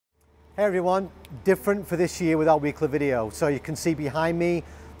Hey everyone, different for this year with our weekly video. So you can see behind me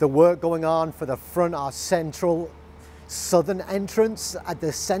the work going on for the front, our central southern entrance at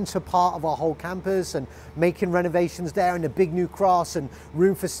the center part of our whole campus, and making renovations there, and a big new cross and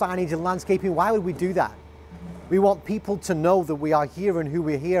room for signage and landscaping. Why would we do that? We want people to know that we are here and who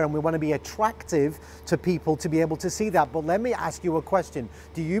we're here, and we want to be attractive to people to be able to see that. But let me ask you a question.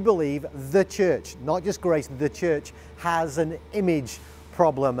 Do you believe the church, not just Grace, the church has an image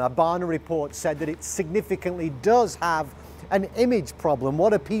problem? A Barna report said that it significantly does have an image problem. What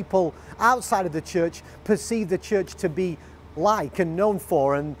do people outside of the church perceive the church to be like and known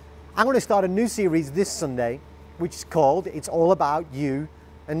for? And I'm going to start a new series this Sunday, which is called It's All About You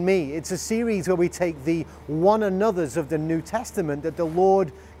and Me. It's a series where we take the one another's of the New Testament that the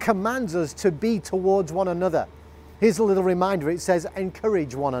Lord commands us to be towards one another. Here's a little reminder. It says,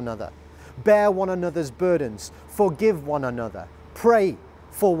 encourage one another, bear one another's burdens, forgive one another, pray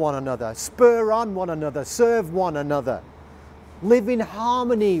for one another, spur on one another, serve one another, live in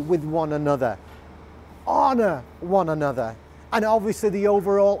harmony with one another, honor one another, and obviously the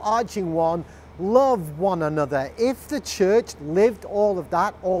overall arching one, love one another. If the church lived all of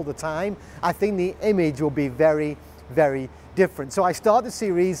that all the time, I think the image will be very, very different. So I start the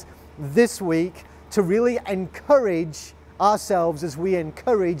series this week to really encourage ourselves as we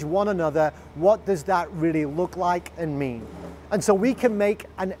encourage one another. What does that really look like and mean? And so we can make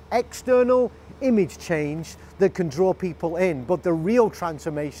an external image change that can draw people in, but the real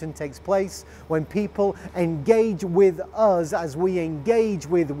transformation takes place when people engage with us as we engage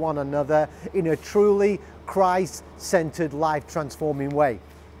with one another in a truly Christ-centered, life-transforming way.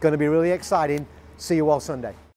 Going to be really exciting. See you all Sunday.